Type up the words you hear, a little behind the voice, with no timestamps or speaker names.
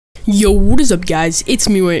Yo, what is up guys? It's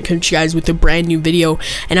me when it comes to you guys with a brand new video,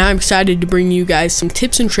 and I'm excited to bring you guys some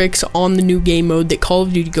tips and tricks on the new game mode that Call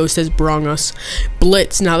of Duty Ghosts has brought us,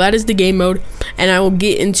 Blitz. Now that is the game mode, and I will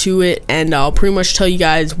get into it and I'll pretty much tell you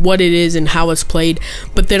guys what it is and how it's played,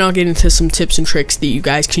 but then I'll get into some tips and tricks that you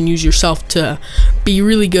guys can use yourself to be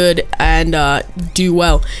really good and do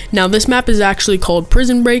well. Now this map is actually called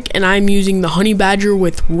Prison Break, and I'm using the Honey Badger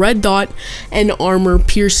with red dot and armor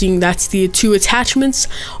piercing. That's the two attachments.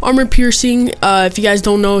 Armor piercing, if you guys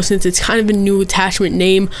don't know, since it's kind of a new attachment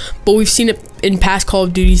name, but we've seen it in past Call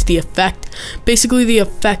of Duties, the effect. Basically the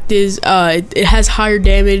effect is it has higher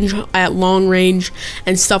damage at long range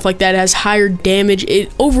and stuff like that. It has higher damage.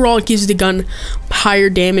 Overall it gives the gun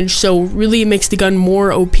higher damage, so really it makes the gun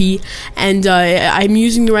more OP. And I'm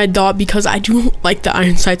using the red dot because I don't like the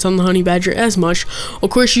iron sights on the Honey Badger as much.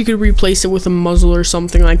 Of course you could replace it with a muzzle or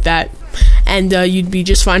something like that, and you'd be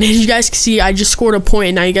just fine. As you guys can see, I just scored a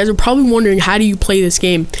point. Now you guys are probably wondering, how do you play this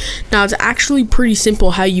game? Now it's actually pretty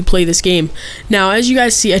simple how you play this game. Now as you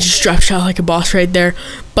guys see, I just drop shot like a boss right there,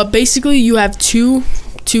 but basically you have two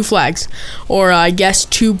flags, or I guess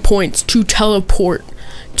 2 points, two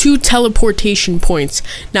teleportation points.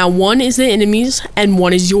 Now one is the enemies and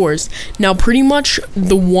one is yours. Now pretty much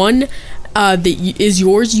the one that is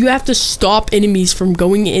yours, you have to stop enemies from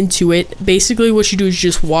going into it. Basically what you do is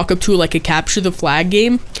just walk up to it like a capture the flag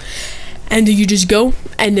game, and you just go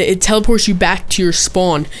and it teleports you back to your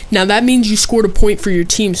spawn. Now that means you scored a point for your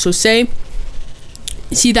team. So see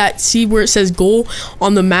where it says goal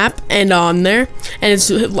on the map and on there, and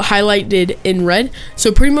it's highlighted in red.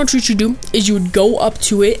 So pretty much what you do is you would go up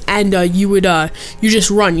to it and you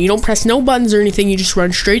just run. You don't press no buttons or anything, you just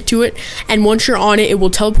run straight to it, and once you're on it, it will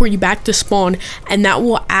teleport you back to spawn, and that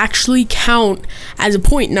will actually count as a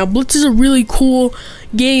point. Now Blitz is a really cool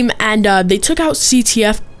game, and they took out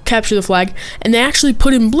CTF, capture the flag, and they actually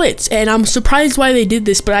put in Blitz, and I'm surprised why they did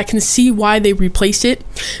this, but I can see why they replaced it,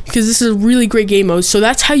 because this is a really great game mode. So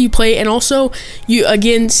that's how you play. And also you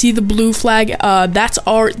again see the blue flag,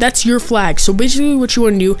 that's your flag. So basically what you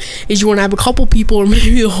want to do is you want to have a couple people, or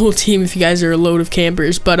maybe the whole team if you guys are a load of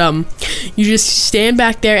campers, but you just stand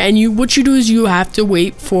back there, and what you do is you have to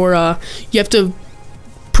wait for you have to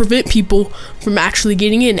prevent people from actually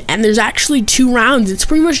getting in. And there's actually 2 rounds. It's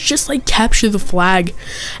pretty much just like capture the flag,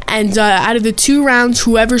 and out of the 2 rounds,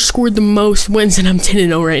 whoever scored the most wins. And I'm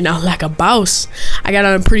 10-0 right now like a boss. I got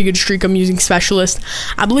on a pretty good streak. I'm using specialist.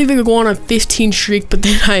 I believe I could go on a 15 streak, but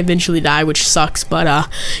then I eventually die, which sucks, but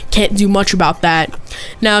can't do much about that.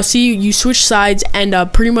 Now see, you switch sides, and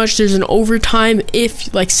pretty much there's an overtime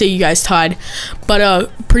if, like, say you guys tied, but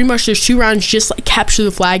pretty much there's 2 rounds just like capture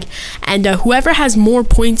the flag, and whoever has more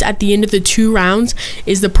points at the end of the 2 rounds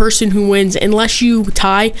is the person who wins. Unless you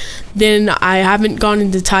tie, then I haven't gone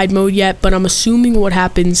into tied mode yet, but I'm assuming what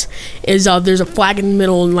happens is there's a flag in the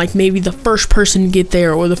middle, and like maybe the first person to get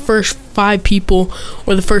there, or the first 5 people,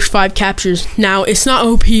 or the first 5 captures. Now it's not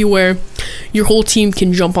OP where your whole team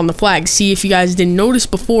can jump on the flag. See, if you guys didn't notice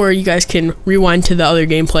before, you guys can rewind to the other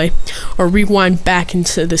gameplay, or rewind back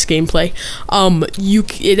into this gameplay.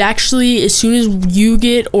 It actually, as soon as you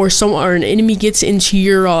get, or an enemy gets into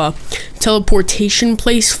your teleportation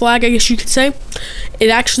place flag, I guess you could say,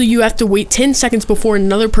 you have to wait 10 seconds before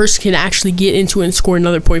another person can actually get into it and score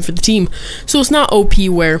another point for the team. So it's not OP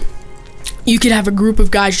where you could have a group of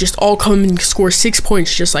guys just all come and score 6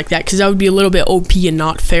 points just like that, because that would be a little bit OP and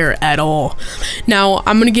not fair at all. Now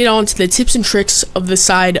I'm going to get on to the tips and tricks of the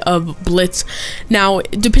side of Blitz. Now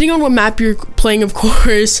depending on what map you're playing, of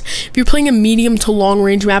course, if you're playing a medium to long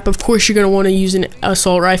range map, of course you're going to want to use an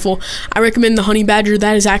assault rifle. I recommend the Honey Badger.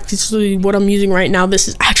 That is actually what I'm using right now. This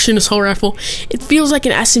is actually an assault rifle. It feels like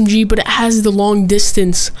an SMG, but it has the long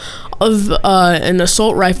distance of an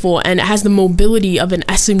assault rifle, and it has the mobility of an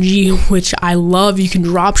SMG, which I love. You can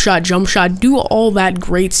drop shot, jump shot, do all that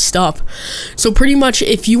great stuff. So pretty much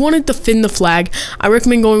if you want to defend the flag, I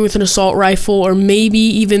recommend going with an assault rifle, or maybe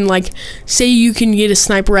even, like, say you can get a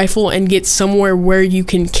sniper rifle and get somewhere where you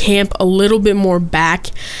can camp a little bit more back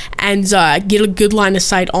and get a good line of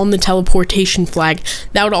sight on the teleportation flag.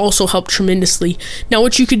 That would also help tremendously. Now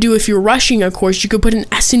what you could do if you're rushing, of course, you could put an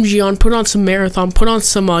SMG on, put on some marathon, put on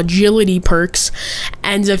some agility perks,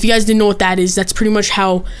 and if you guys didn't know what that is, that's pretty much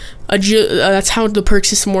how that's how the perk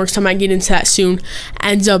system works. I might get into that soon,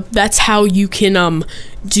 and that's how you can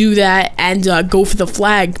do that and go for the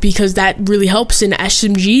flag, because that really helps in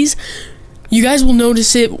SMGs. You guys will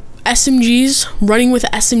notice it. Running with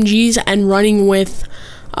SMGs and running with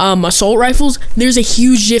assault rifles, there's a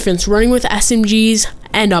huge difference. Running with SMGs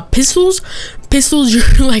and pistols,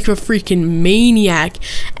 you're like a freaking maniac,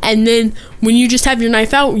 and then when you just have your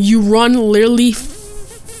knife out, you run literally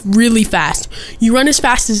really fast. You run as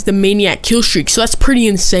fast as the maniac kill streak, so that's pretty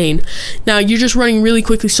insane. Now you're just running really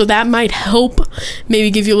quickly, so that might help,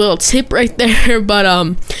 maybe give you a little tip right there.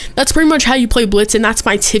 But that's pretty much how you play Blitz, and that's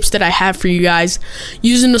my tips that I have for you guys.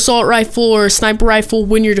 Use an assault rifle or a sniper rifle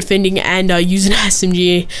when you're defending, and use an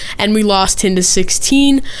SMG. And we lost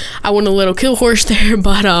 10-16. I won a little kill horse there,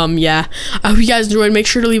 but yeah, I hope you guys enjoyed. Make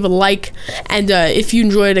sure to leave a like, and if you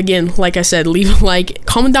enjoyed, again, like I said, leave a like.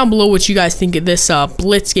 Comment down below what you guys think of this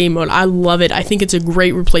Blitz game mode. I love it. I think it's a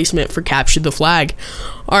great replacement for Capture the Flag.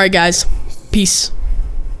 Alright guys, peace.